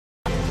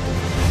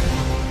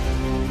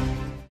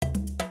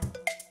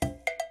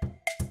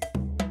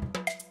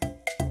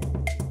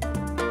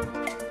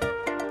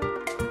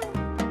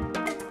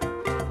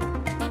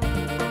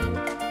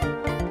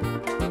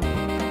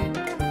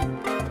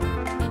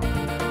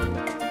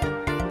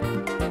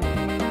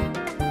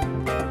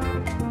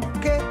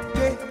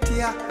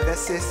Kejetia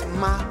versus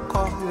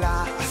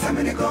Makola.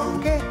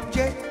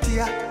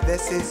 Kejetia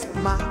versus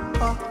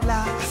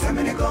Makola.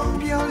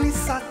 Purely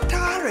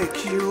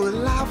satiric, you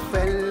laugh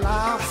and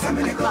laugh.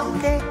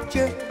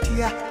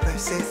 Kejetia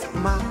versus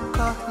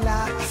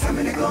Makola.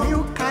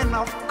 New kind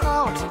of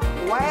cult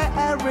where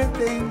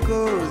everything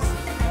goes.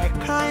 A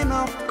kind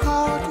of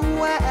cult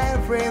where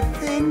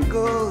everything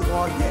goes.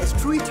 Or the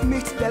street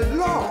meets the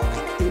law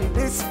in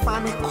this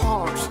funny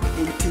cult.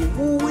 Inti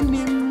wu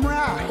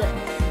nimra,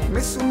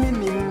 mesumi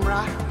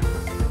nimra.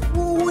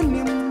 Wu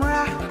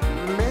nimra,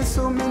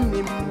 mesumi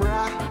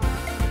nimra.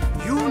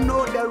 You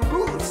know the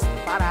rules,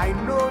 but I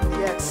know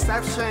the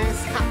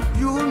exceptions.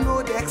 You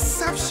know the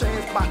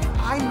exceptions, but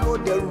I know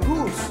the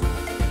rules.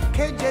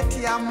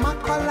 Kejetia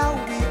Makola,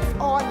 we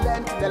all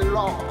learned the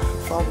law.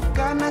 From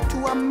Ghana to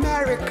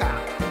America,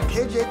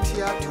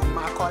 Kejetia to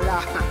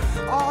Makola,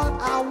 all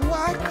are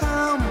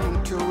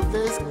welcome to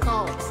this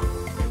cult.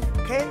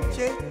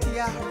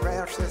 Kejetia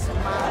versus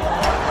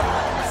Makola.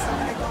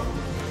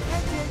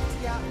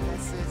 Kejetia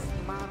versus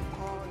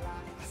Makola.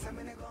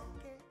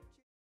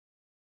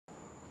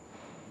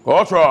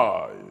 All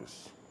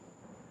rise.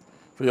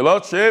 For your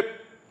Lordship,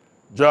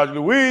 Judge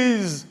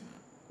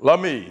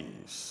Liezer-Legacy.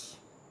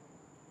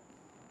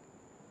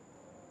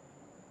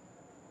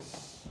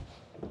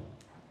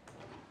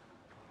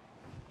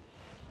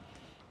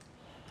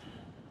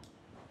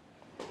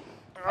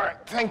 All right,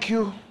 thank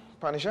you,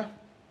 Punisher.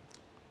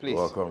 Please.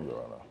 Welcome, Your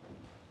Honor.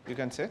 You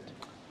can sit.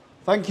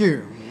 Thank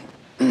you.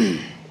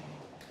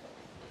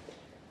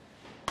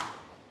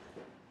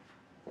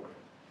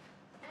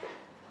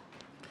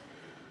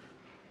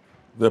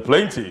 The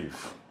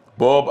plaintiff,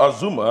 Bob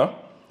Azuma,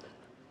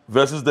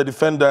 versus the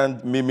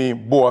defendant, Mimi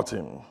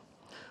Boateng.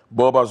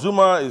 Bob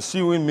Azuma is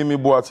suing Mimi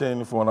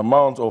Boateng for an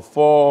amount of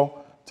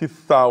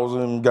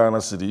 40,000 Ghana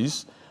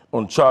cedis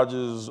on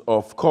charges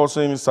of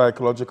causing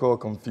psychological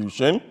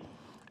confusion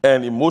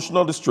and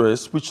emotional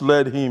distress, which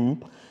led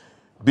him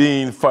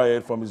being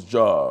fired from his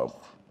job.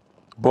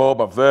 Bob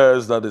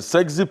avers that the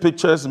sexy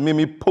pictures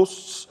Mimi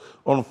posts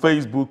on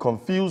Facebook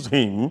confused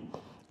him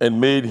and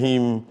made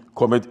him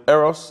commit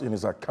errors in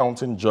his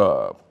accounting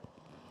job.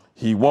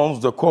 He wants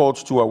the court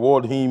to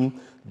award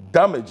him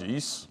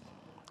damages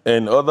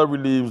and other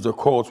reliefs the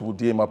court will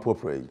deem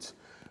appropriate.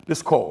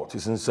 This court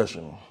is in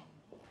session.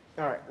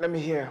 All right, let me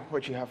hear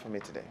what you have for me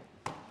today.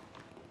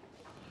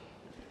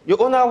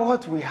 Your Honor,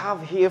 what we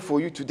have here for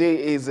you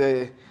today is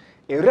a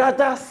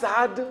rather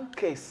sad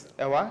case.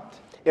 A what?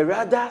 A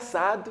rather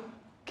sad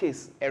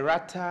case. A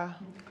rather?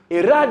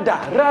 A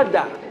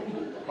rather.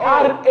 Oh.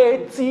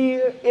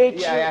 R-A-T-H-E-R.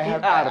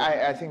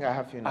 Yeah, I think I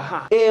have you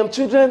now.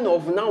 Children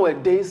of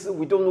nowadays,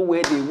 we don't know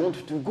where they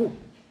want to go.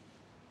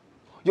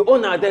 Your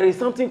Honor, there is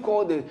something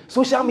called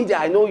social media.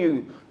 I know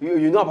you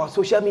know about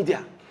social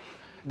media.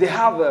 They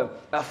have a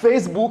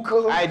Facebook.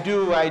 I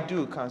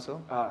do,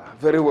 Counsel.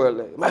 Very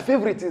well. My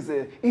favorite is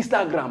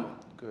Instagram.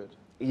 Good.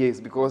 Yes,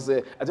 because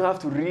I don't have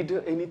to read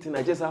anything.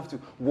 I just have to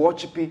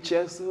watch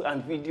pictures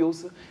and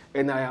videos,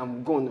 and I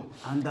am gone.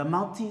 And the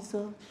Maltese?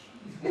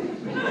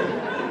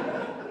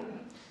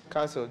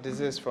 Counsel, this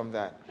is from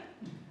that.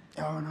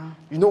 Your Honor.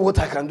 You know what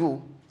I can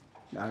do?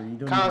 No, you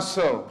don't.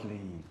 Counsel,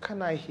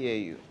 can I hear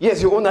you?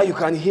 Yes, Your Honor, you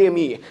can hear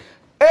me.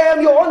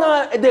 Your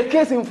Honor, the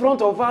case in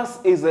front of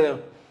us is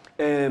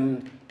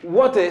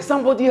what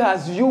somebody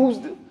has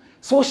used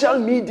social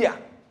media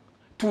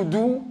to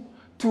do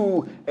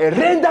to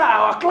render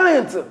our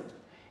clients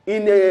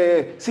in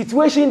a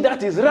situation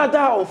that is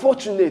rather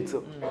unfortunate.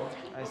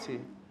 I see.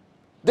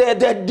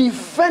 The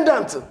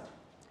defendant,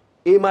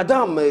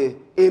 Madame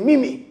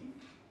Mimi,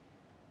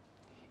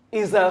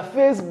 is a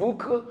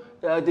Facebook,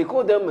 they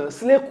call them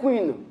slay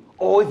queen,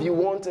 or if you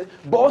want,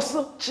 boss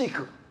chick.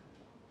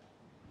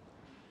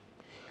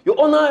 Your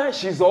Honor,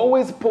 she's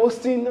always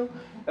posting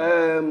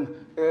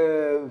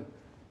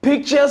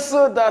pictures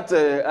that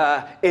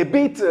are a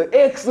bit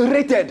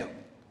X-rated.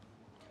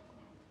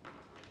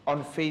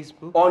 On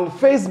Facebook? On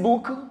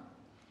Facebook.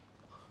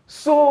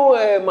 So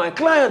my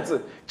client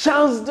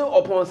chanced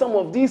upon some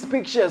of these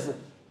pictures.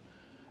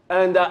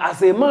 And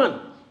as a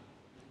man,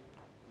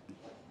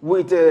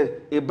 with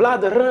a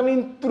blood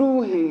running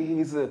through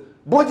his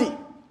body,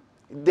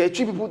 the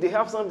three people, they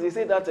have something, they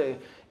say that and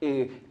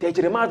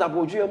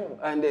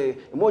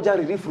moja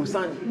relief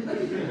frusan.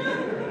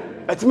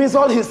 It means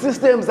all his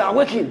systems are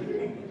working.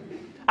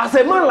 As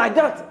a man like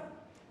that,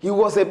 he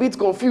was a bit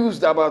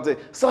confused about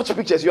such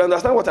pictures. You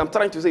understand what I'm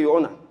trying to say, Your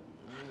Honor?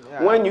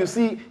 Yeah. When you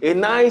see a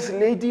nice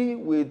lady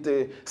with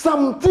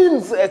some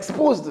things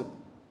exposed,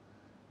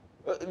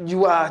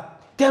 you are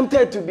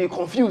tempted to be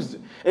confused.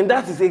 And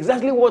that is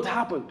exactly what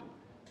happened.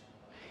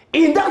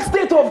 In that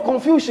state of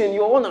confusion,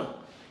 Your Honor,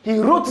 he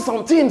wrote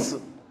some things.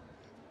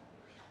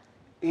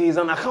 He is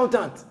an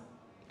accountant.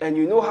 And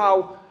you know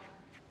how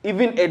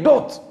even a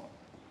dot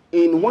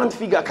in one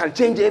figure can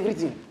change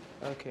everything.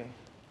 Okay.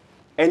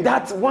 And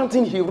that one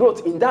thing he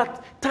wrote in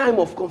that time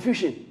of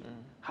confusion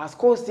has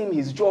cost him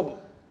his job.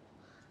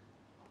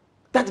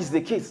 That is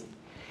the case.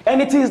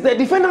 And it is the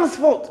defendant's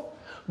fault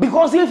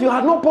Because if you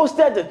had not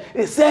posted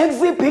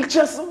sexy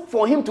pictures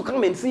for him to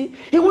come and see,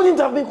 he wouldn't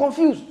have been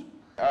confused.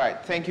 All right,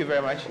 thank you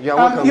very much. You're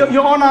welcome.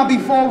 Your Honor,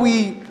 before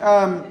we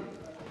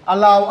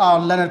allow our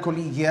learned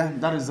colleague here,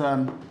 that is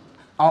our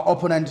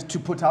opponent, to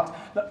put out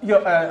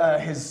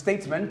his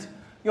statement,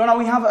 Your Honor,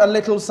 we have a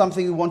little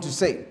something we want to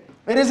say.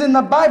 It is in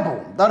the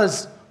Bible, that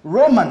is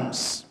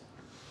Romans.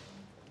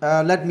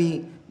 Let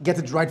me get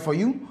it right for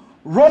you.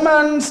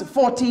 Romans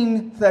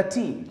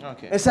 14:13.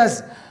 Okay. It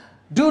says,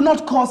 do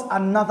not cause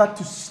another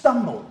to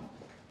stumble.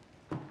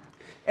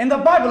 In the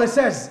Bible, it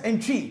says in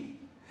tree,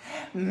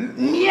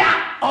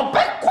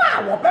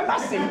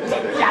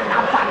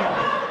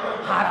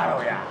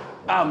 hallelujah.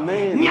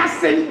 Amen.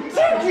 Yes.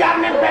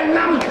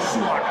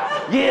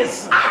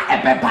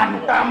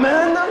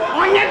 Amen.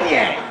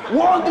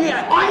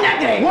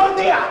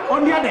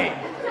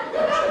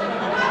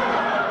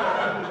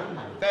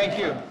 Thank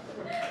you.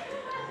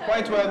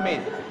 Point well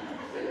made.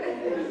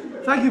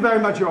 Thank you very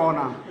much, Your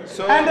Honor.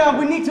 So, and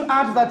we need to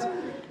add that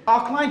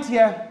our client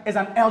here is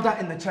an elder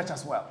in the church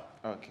as well.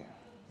 okay.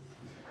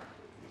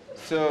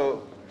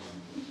 So,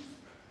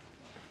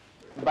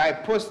 by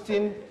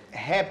posting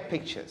her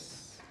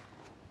pictures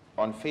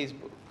on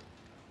Facebook,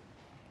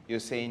 you're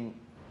saying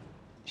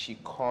she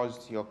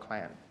caused your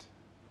client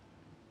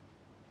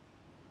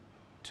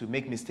to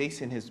make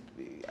mistakes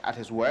at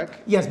his work?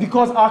 Yes,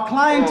 because our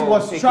client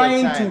was take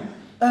trying your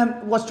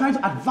to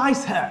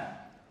advise her.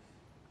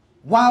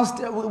 Whilst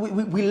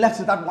we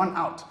left that one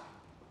out.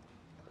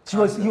 He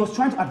was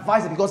trying to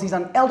advise her because he's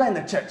an elder in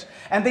the church.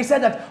 And they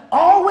said that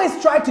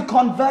always try to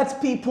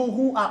convert people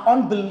who are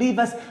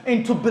unbelievers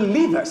into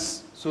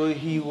believers. So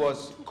he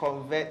was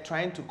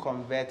trying to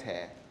convert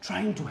her.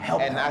 Trying to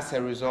help And her. as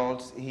a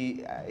result,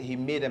 he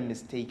made a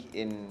mistake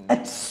in...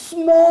 A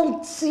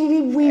small,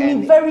 teeny,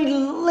 weeny, very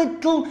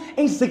little,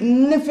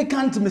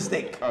 insignificant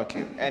mistake.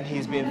 Okay, and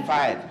he's been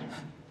fired.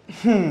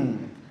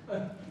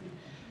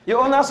 Your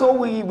Honor, so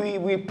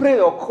we pray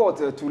your court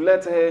to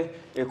let her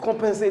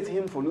compensate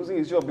him for losing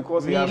his job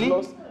because he has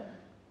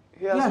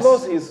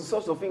lost his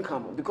source of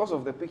income because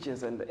of the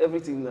pictures and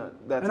everything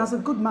that And as a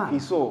good man. he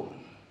saw.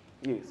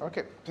 Yes.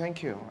 Okay,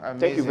 thank you. Amazing.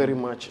 Thank you very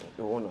much,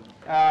 Your Honor.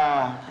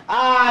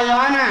 Your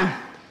Honor.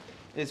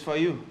 It's for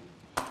you.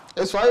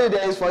 It's for you,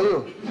 there is for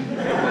you.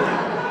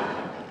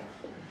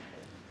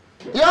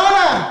 Your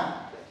Honor,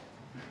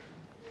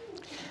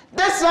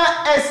 this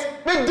one is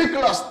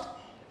ridiculous.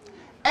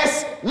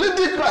 It's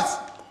ludicrous.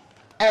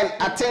 And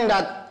I think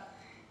that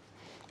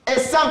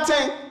it's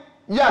something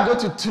you are going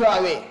to throw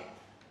away.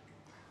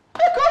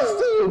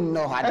 Because you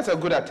know how. That's a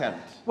good attempt.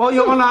 Well,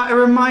 Your Honor,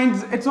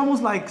 it's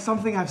almost like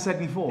something I've said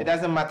before. It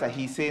doesn't matter.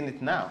 He's saying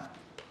it now.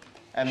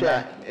 And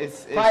Sure.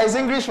 it's Why is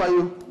English for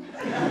you?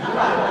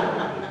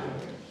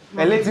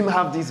 And let him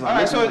have this one. all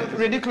right, so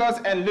ridiculous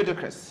and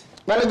ludicrous.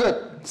 Very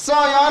good. So,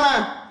 Your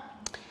Honor,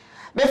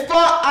 before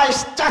I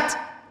start,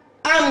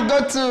 I'm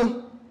going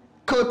to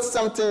quote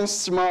something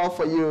small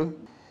for you.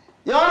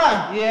 Your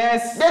Honor,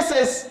 Yes. this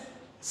is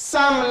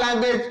some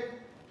language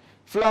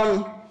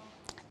from,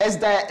 is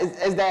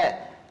the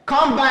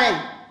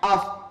combine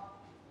of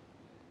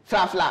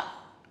Fla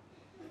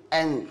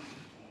and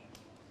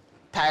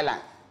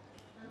Thailand.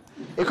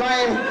 You call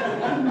him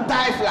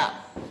Thai Fla.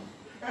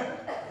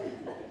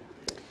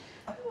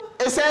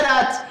 It said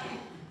that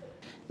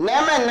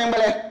Neman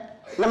Nembele,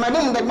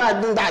 Namadum the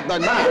Bad that the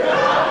Bar,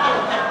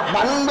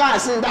 Banunga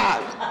sin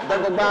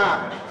that the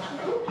Bar.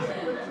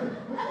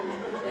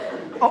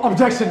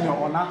 Objection, Your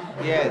Honor.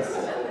 Yes.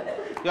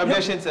 Your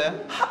objection, sir?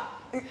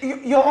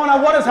 Your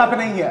Honor, what is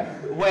happening here?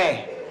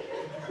 Where?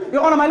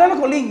 Your Honor, my learned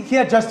colleague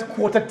here just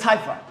quoted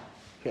Taifa.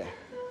 Yeah.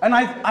 And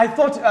I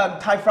thought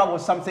Taifa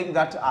was something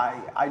that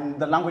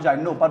the language I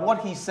know, but what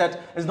he said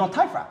is not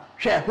Taifa.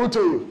 Sure, who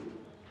told you?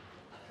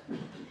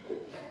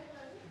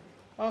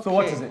 Okay. So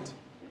what is it?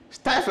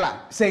 Stifler.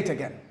 Say it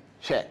again.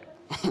 Sure.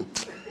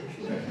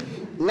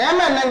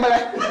 Neman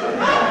Nembele.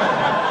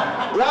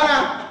 Your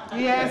Honor,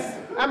 Yes.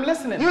 I'm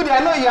listening. I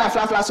know you are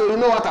fla, so you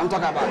know what I'm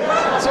talking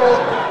about. So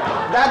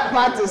that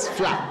part is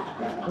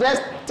flat.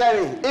 Just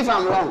tell me if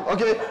I'm wrong,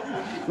 okay?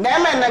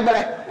 Neman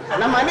Nembele.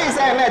 Namani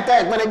say na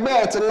take, but it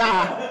be to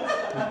na.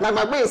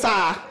 Nagbe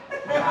sa.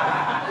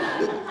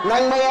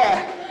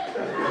 Nangme.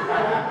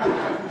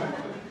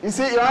 You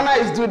see, Your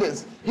Honor is do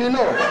this. You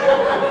know.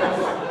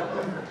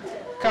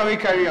 Can we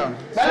carry on?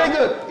 Very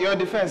good. Your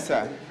defense,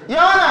 sir. Your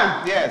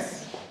Honor,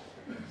 Yes.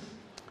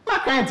 my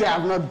client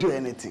have not do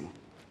anything.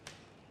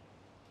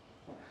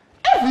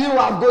 If you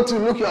have go to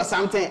look for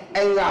something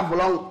and you have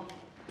wrong,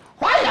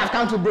 why you have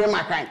come to blame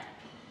my client?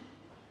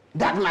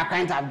 That my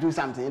client have do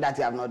something that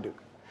he have not do.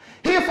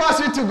 He forced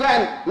you to go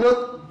and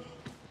look.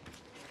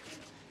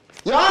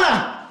 Your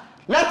Honor,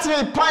 let me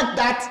point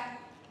that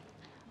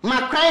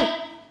my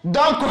client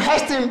don't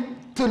coerce him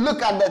to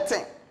look at the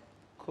thing.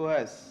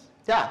 Coerce.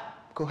 Yeah,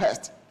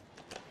 coerced.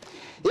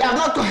 He have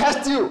not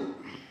coerced you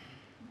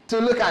to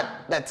look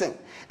at the thing.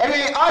 I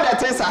mean, all the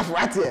things are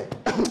right here.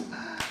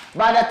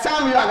 By the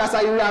time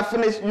you are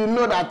finished, you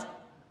know that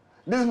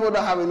these people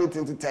don't have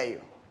anything to tell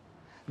you.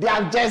 They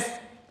have just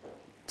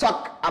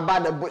talked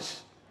about the bush.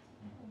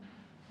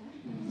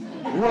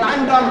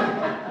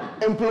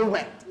 random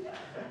improvement.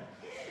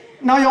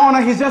 Now, Your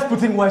Honor, he's just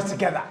putting words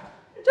together.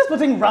 Just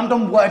putting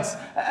random words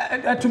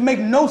to make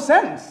no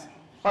sense.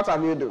 What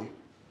have you done?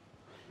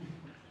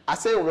 I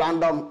say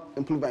random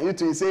improvement. You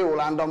two say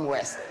random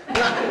words.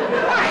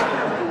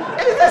 Why?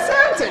 It's the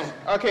same thing.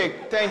 Okay,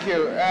 thank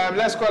you.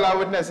 Let's call our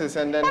witnesses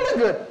and then... Very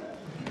good.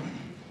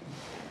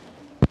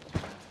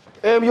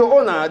 Your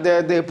Honor,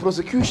 the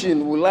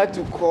prosecution would like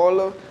to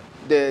call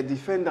the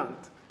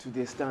defendant to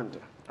the stand.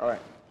 All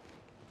right.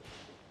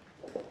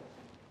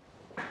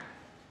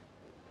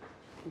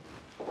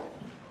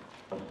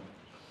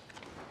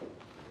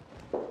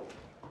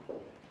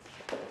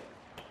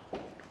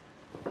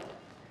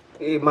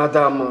 Hey,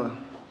 Madam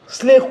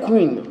Slave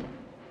Queen,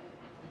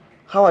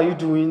 how are you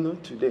doing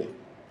today?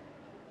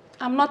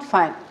 I'm not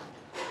fine.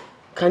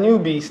 Can you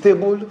be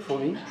stable for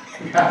me?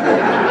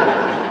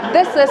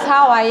 This is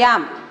how I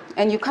am,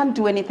 and you can't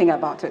do anything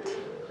about it.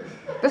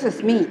 This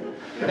is me.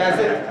 Does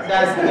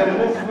the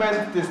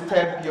movement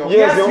disturb your...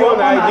 Yes, Your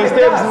Honor, it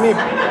disturbs me.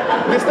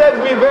 Disturbs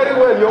me very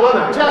well, Your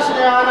Honor. Just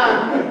Your Honor.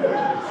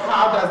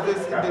 How does this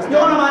disturb...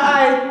 Your Honor, my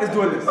eye is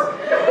doing this.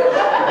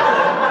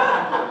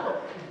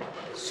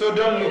 So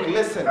don't look,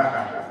 listen.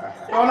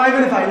 Your Honor,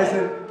 even if I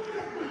listen,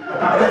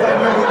 because I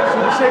know it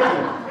should be shaking.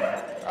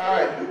 All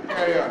right,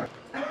 carry on.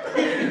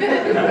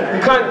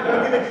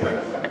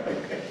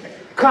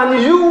 Can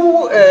you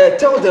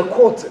tell the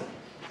court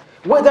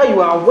whether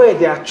you are aware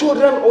there are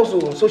children also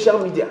on social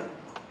media?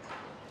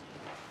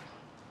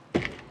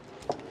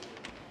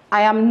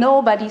 I am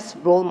nobody's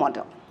role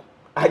model.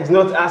 I did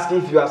not ask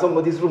if you are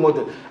somebody's role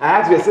model. I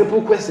asked you a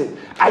simple question.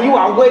 Are you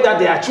aware that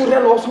there are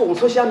children also on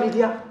social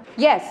media?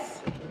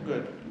 Yes.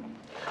 Good.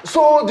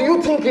 So do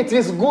you think it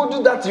is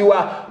good that you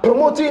are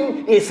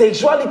promoting a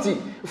sexuality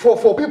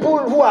for people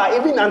who are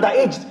even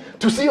underage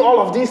to see all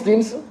of these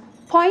things?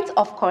 Point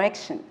of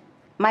correction.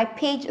 My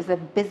page is a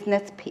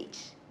business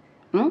page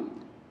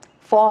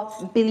for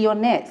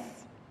billionaires.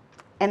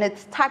 And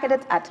it's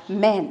targeted at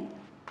men,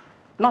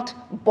 not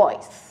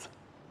boys,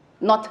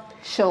 not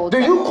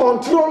children. Do you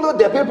control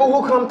the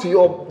people who come to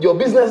your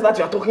business that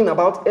you are talking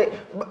about?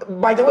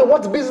 By the way,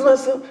 what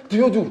business do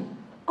you do?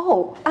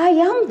 Oh, I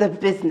am the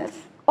business.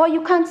 Or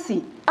you can't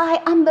see.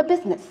 I am the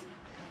business.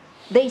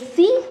 They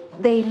see,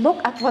 they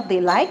look at what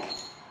they like,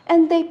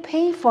 and they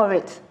pay for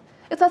it.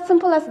 It's as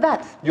simple as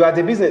that. You are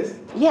the business?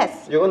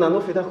 Yes. Your Honor,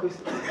 no further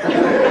question.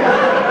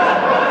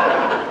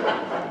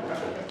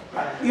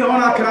 Your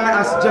Honor, can I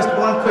ask just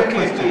one quick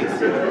question?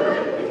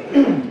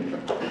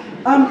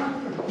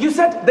 You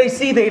said they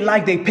see, they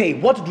like, they pay.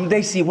 What do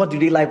they see? What do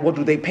they like? What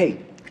do they pay?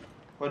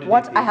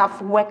 What I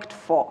have worked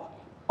for.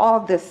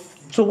 All this.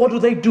 So what do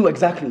they do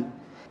exactly?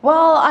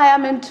 Well, I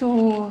am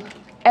into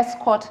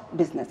escort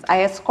business.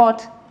 I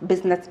escort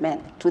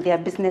businessmen to their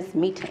business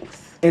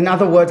meetings. In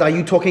other words, are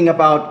you talking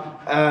about,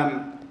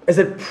 is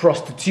it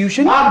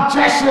prostitution?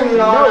 Objection,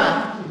 Your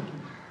Honor.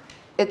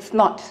 It's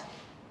not.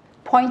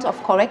 Point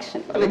of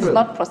correction. It's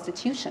not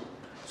prostitution.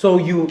 So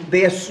you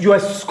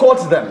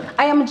escort them?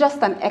 I am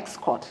just an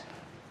escort.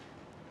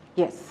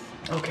 Yes.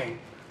 Okay.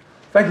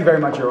 Thank you very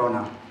much, Your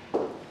Honor.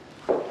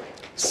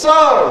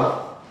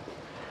 So,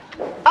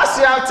 as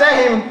you have tell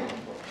him,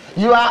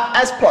 you are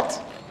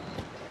escort.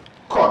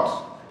 Court.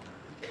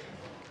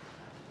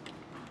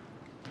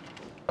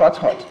 Court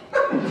hot.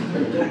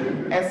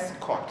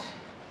 Escort.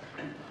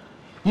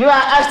 You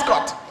are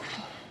escort.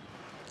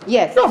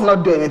 Yes. You have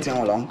not done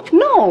anything wrong.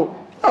 No.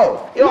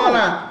 Oh, Your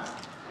Honor.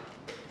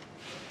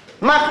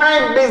 My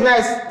kind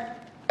business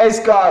is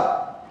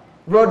called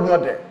road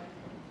model.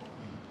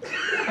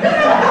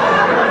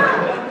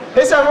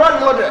 He's a road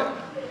model.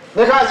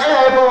 Because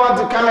if people want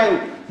to come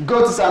and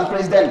go to some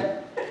place,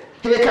 then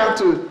he come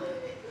to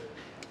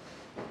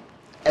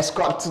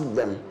escort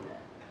them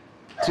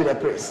to the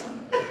place.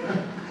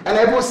 And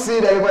people see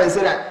the people and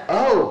say that,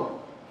 oh,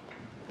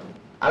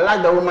 I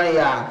like the woman you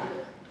are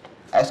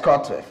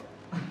escort with.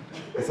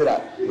 They say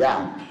that,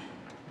 yeah.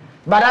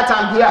 By that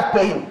time, he have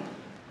paid him.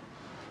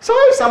 So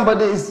if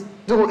somebody is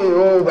doing his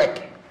own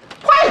work,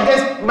 why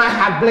this man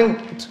have bring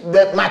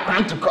my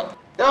crime to court?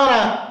 Your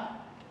Honor.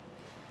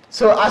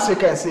 So as you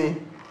can see,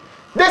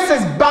 this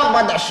is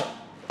Bangladesh.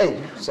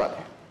 Hey, sorry.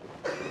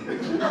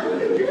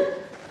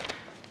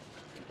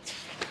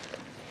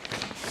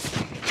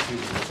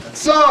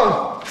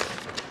 So,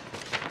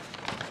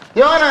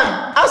 Your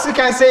Honor, as you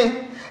can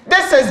see,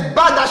 this is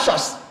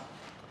Bangladesh.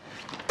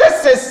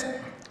 This is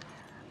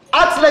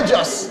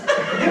outrageous.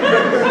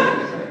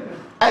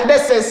 And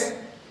this is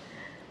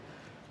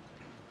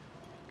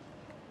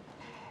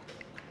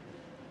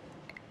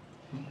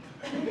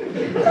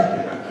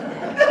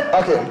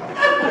okay.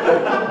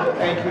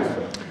 Thank you.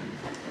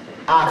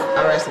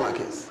 I've arrested my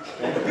case.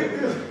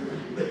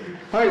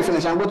 When you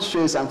finish, I'm going to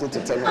show you something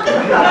to tell you.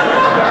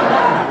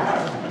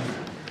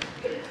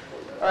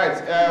 All right,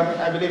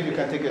 I believe you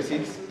can take your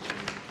seats.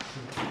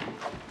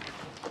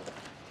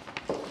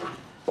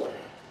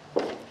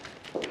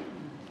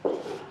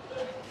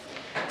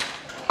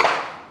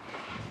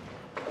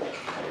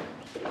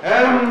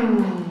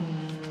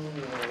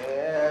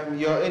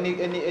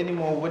 Any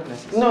more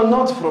witnesses? No,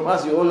 not from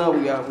us, Your Honor.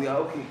 We are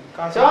okay.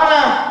 Your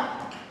Honor,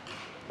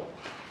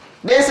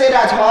 they say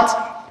that what?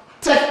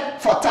 Tick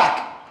for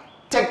tack.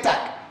 Tick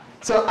tack.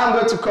 So I'm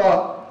going to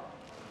call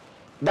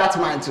that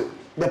man too,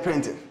 the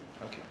plaintiff.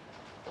 Okay.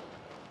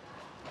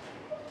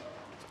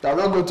 I'm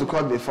not going to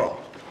court before.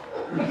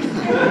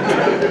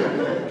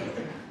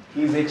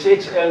 He's a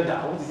church elder.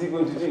 What is he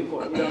going to do in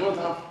court? He does not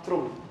have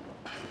trouble.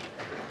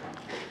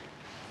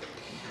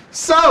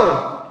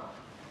 So,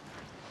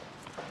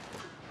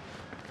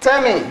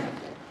 tell me,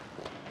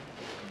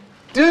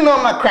 do you know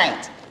my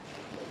client?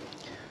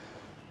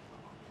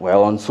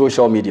 Well, on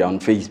social media, on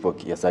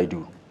Facebook, yes, I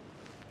do.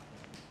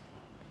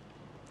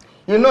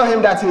 You know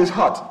him that he is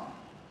hot?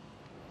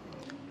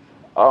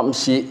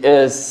 She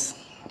is,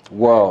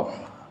 well,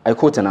 I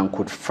quote and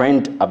unquote,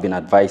 friend I've been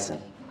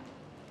advising.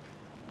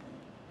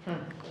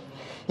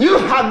 You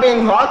have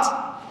been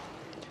hot?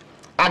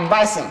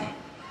 Advising.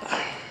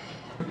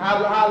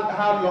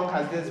 How long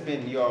has this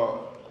been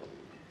your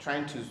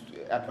trying to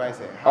advise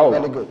her?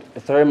 Very good.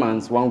 3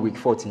 months, 1 week,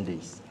 14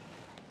 days.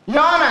 Your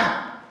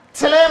Honor,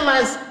 3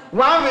 months,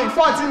 1 week,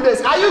 14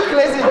 days. Are you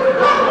crazy?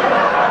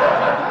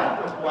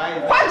 Why?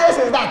 What days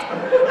is that?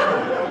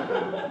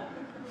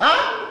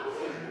 Huh?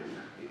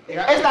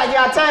 It's like you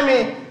are telling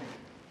me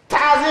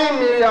 1,000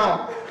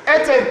 million,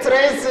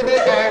 83 cedi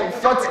and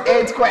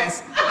 48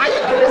 coins. Are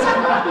you crazy?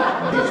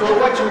 So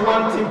what you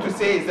want him to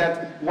say is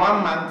that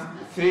 1 month,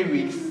 3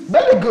 weeks.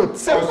 Very good.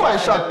 Simple and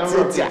short.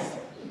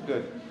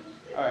 Good.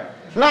 All right.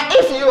 Now,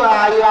 if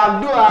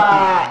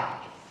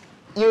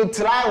you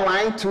try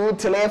 1, 2,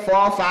 3,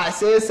 4, 5,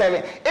 6,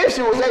 7. If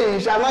she will hear you,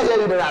 she shall not hear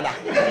you the rather.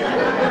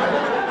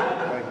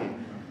 Okay.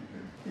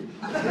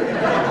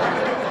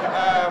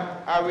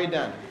 Are we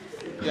done?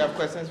 You have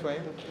questions for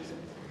him?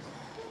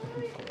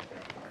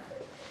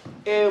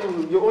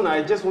 Your Honor,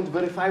 I just want to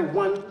verify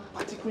one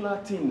particular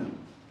thing.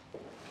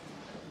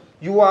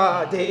 You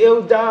are the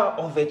elder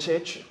of the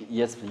church.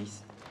 Yes,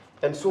 please.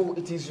 And so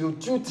it is your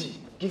duty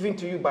given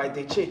to you by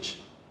the church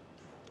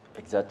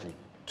Exactly.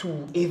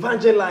 to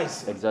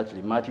evangelize.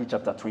 Exactly. Matthew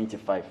chapter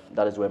 25.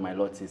 That is where my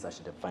Lord says I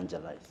should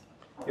evangelize.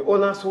 Your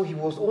Honor, so he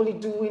was only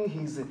doing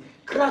his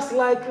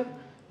Christ-like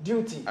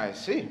duty. I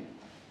see.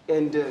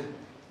 And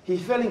he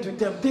fell into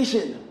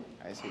temptation.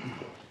 I see.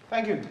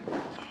 Thank you.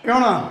 Your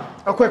Honor,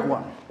 a quick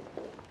one.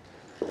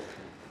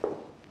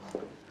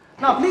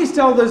 Now, please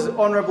tell this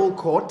honorable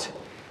court,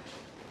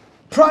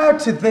 prior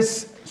to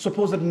this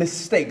supposed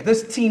mistake,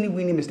 this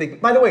teeny-weeny mistake,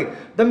 by the way,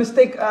 the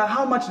mistake,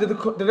 how much did it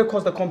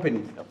cost the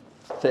company?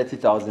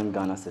 30,000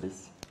 Ghana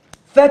cedis.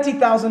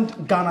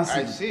 30,000 Ghana I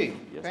cedis. see.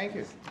 Thank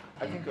you.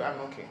 I think I'm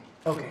okay.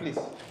 Okay. Please,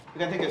 you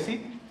can take a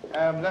seat.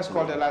 Let's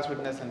call the last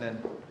witness and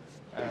then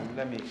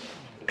let me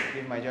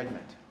give my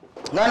judgment.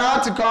 Then I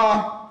want to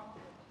call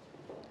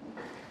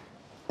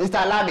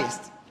Mr.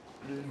 Labis.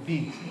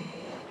 B.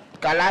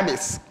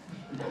 Calabis.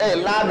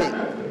 Hey, Labi.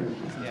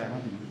 Yeah.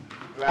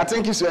 I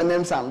think you should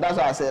name some. That's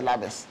why I said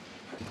Labis.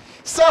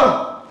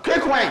 So,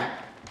 quick one.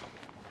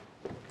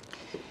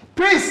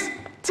 Please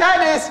tell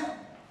this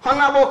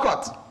honorable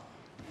court.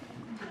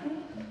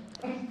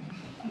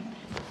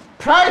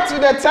 Prior to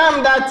the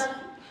time that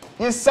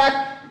you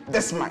sacked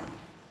this man,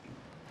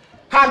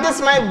 have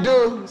this man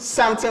do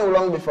something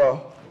wrong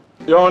before?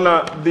 Your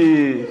Honor,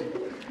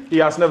 he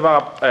has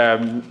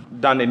never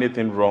done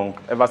anything wrong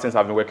ever since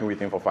I've been working with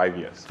him for 5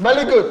 years.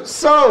 Very good.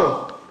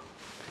 So,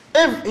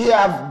 if he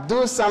have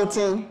do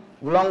something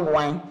wrong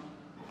one,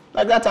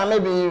 like that,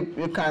 maybe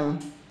you can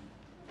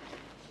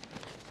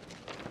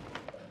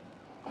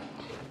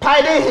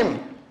pardon him.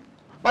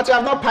 But you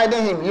have not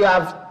pardoned him, you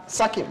have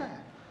sacked him.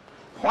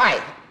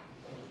 Why?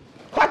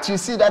 What you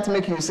see that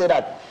make you say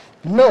that?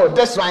 No,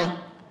 this one,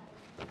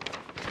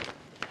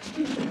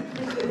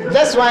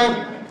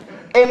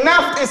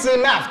 enough is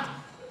enough.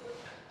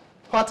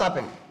 What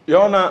happened?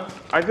 Your Honor,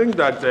 I think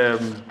that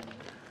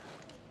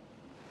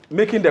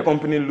making the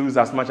company lose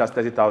as much as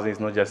 30,000 is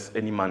not just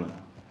any money.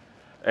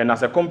 And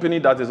as a company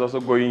that is also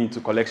going into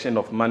collection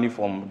of money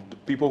from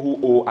people who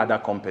owe other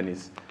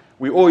companies,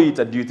 we owe it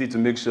a duty to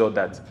make sure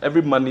that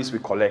every monies we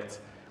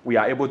collect, we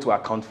are able to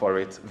account for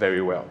it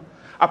very well.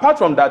 Apart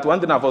from that, one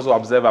thing I've also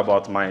observed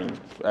about my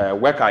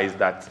worker is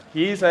that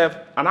he is an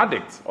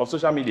addict of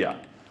social media.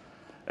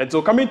 And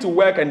so coming to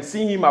work and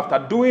seeing him after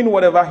doing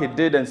whatever he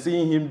did and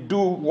seeing him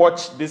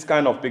watch this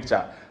kind of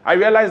picture, I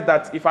realized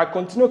that if I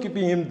continue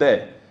keeping him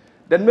there,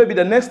 then maybe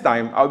the next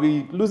time I'll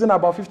be losing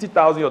about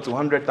 50,000 or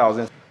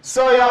 200,000.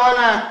 So, Your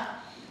Honor,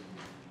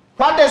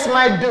 what this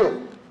might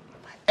do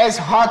is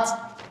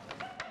hot,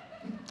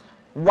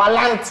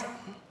 warrant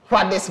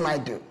what this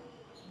might do.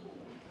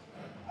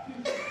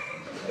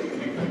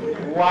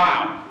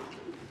 Wow.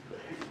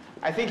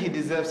 I think he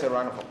deserves a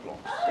round of applause.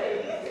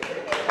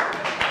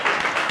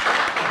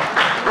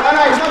 No,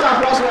 it's not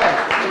applause.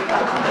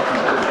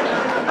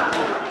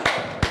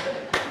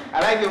 I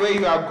like the way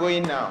you are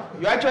going now.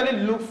 You actually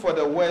look for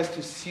the words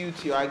to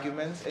suit your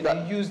arguments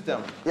and you use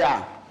them.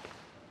 Yeah.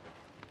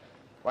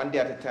 One day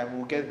at a time,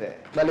 we'll get there.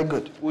 Very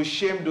good. We'll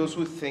shame those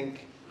who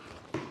think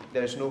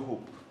there is no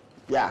hope.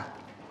 Yeah.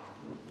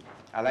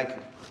 I like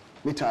it.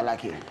 Me too, I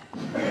like you.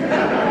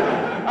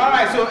 All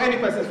right, so any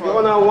questions for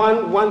Your Honor,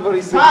 one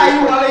very simple. Why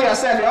you worry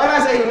yourself? You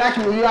always say you like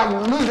me, you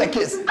have lose the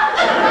case. No,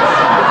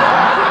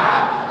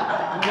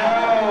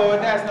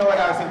 that's not what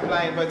I was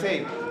implying, but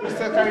hey,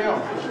 still carry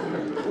on.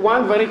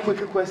 One very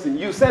quick question.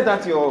 You said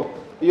that your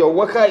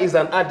worker is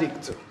an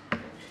addict.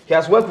 He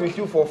has worked with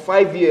you for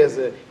 5 years.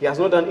 He has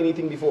not done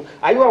anything before.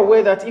 Are you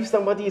aware that if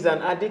somebody is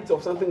an addict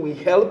of something, we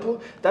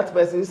help that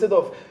person instead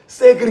of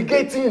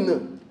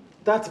segregating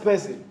that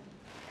person?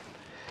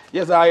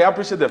 Yes, I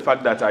appreciate the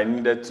fact that I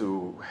needed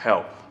to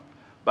help.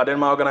 But then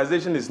my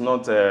organization is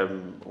not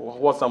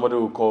what somebody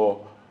would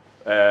call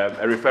a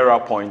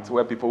referral point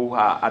where people who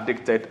are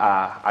addicted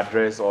are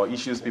addressed or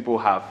issues people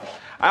have.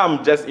 I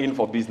am just in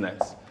for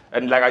business.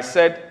 And like I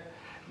said,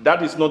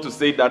 that is not to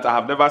say that I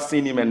have never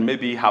seen him and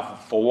maybe have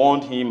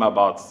forewarned him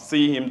about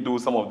seeing him do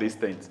some of these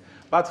things.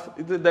 But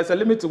there's a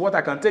limit to what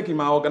I can take in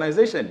my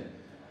organization.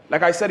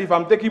 Like I said, if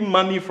I'm taking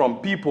money from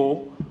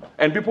people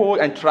and people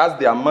entrust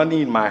their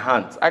money in my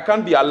hands, I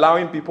can't be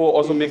allowing people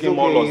also making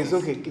more losses.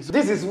 It's okay.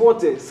 This is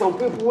what some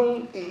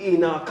people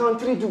in our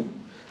country do.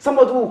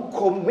 Somebody who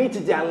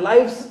commit their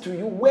lives to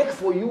you, work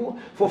for you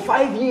for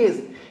 5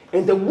 years,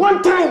 and the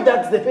one time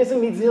that the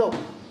person needs help,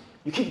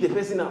 you kick the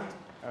person out.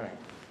 All right.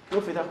 No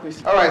further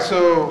question. All right,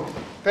 so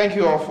thank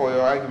you all for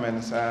your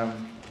arguments.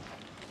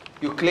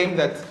 You claim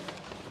that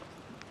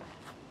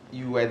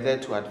you were there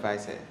to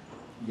advise her.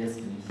 Yes,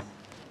 please.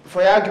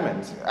 For your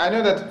argument, I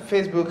know that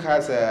Facebook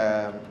has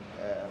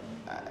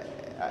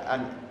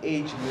an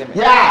age limit.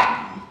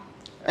 Yeah,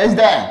 it's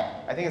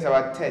there. I think it's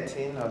about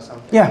 13 or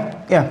something.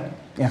 Yeah.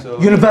 So-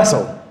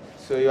 Universal.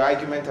 So your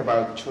argument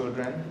about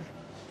children,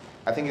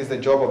 I think it's the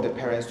job of the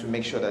parents to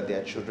make sure that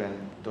their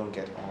children don't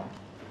get on.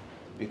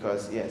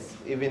 Because yes,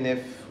 even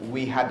if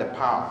we had the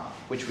power,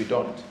 which we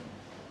don't,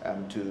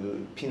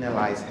 to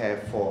penalize her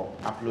for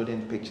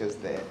uploading pictures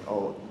there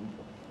or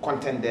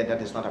content there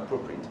that is not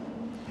appropriate,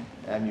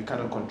 you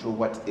cannot control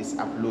what is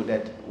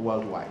uploaded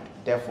worldwide.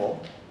 Therefore,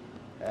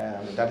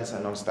 that is a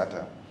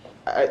non-starter.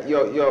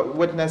 Your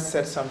witness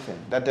said something,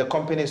 that the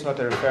company is not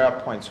a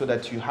referral point so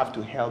that you have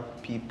to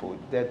help people,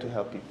 there to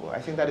help people. I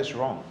think that is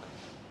wrong.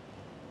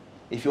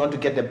 If you want to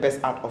get the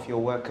best out of your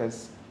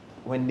workers,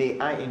 when they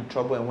are in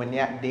trouble and when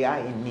they are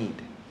in need,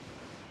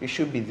 you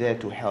should be there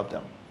to help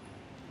them.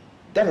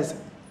 That is,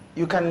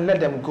 you can let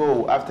them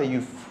go after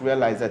you've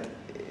realized that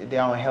they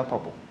are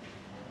unhelpable.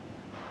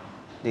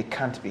 They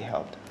can't be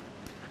helped.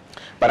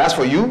 But as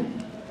for you,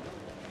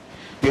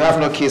 you have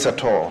no case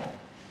at all.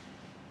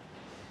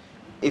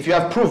 If you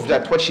have proof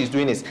that what she's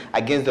doing is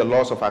against the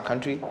laws of our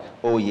country,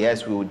 oh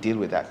yes, we will deal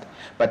with that.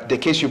 But the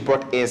case you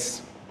brought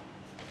is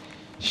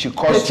she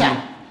caused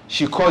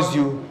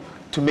you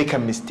to make a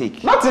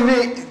mistake. Not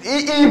even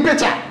in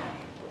picture.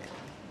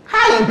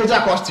 How in picture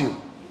cost you?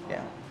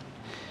 Yeah.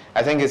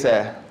 I think it's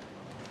a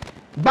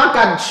Bank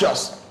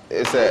anxious.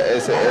 it's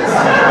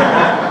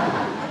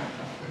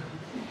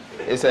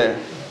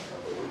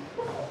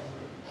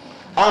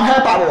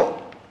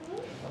Unhelpable.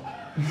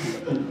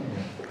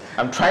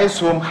 I'm trying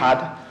so hard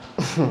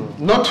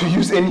not to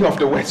use any of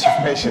the words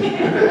you've mentioned.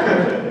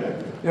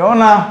 Your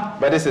Honor.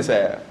 But this is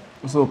a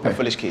So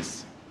foolish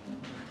case.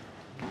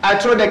 I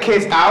throw the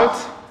case out.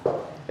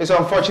 It's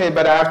unfortunate,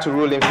 but I have to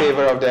rule in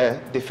favor of the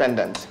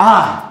defendant.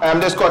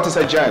 This court is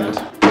adjourned.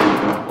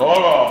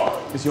 Hold on.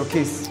 It's your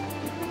case.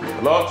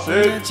 Lord,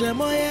 say,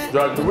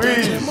 Judge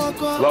Louise,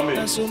 Lummy.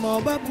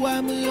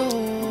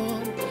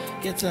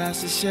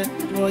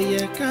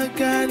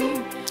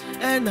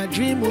 And I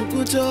dream of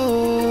good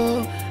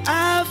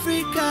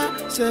Africa,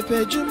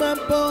 Sepejuma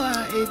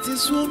Boa, it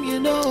is whom you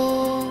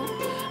know.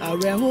 I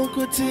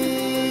rehokuti,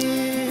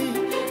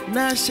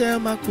 Nasha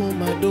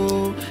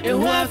Makumado, and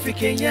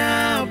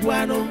Wafikenya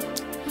Buano,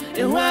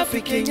 and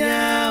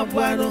Wafikenya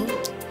Buano,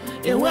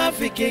 and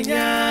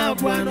Wafikenya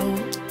Buano,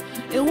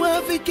 and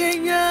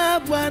Wafikenya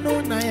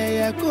Buano,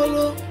 Naya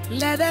Kolo.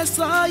 Let us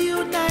all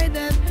unite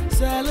and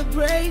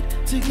celebrate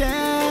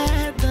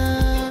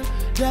together.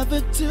 The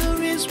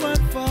victory is won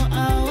for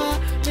our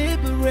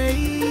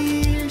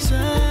liberation.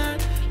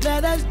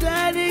 Let us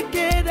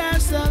dedicate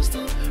ourselves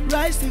to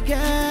rise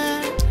together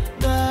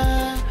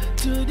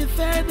to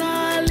defend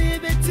our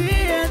liberty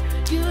and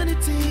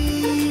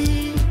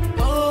unity.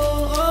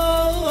 Oh,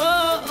 oh,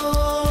 oh,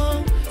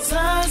 oh,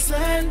 sons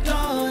and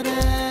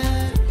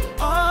daughters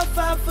of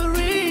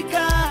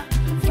Africa,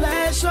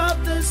 flesh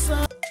of the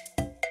sun.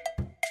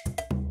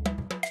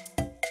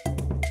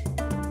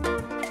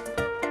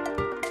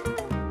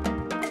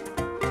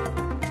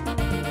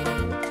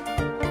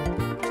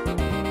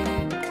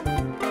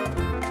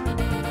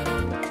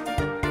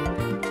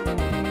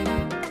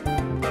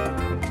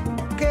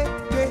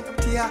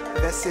 Kejetia,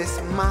 this is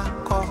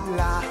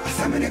Makola.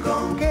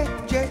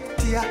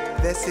 Kejetia,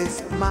 this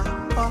is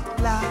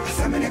Makola.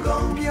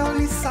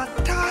 Purely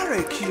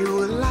satiric,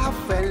 you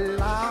laugh and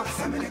laugh.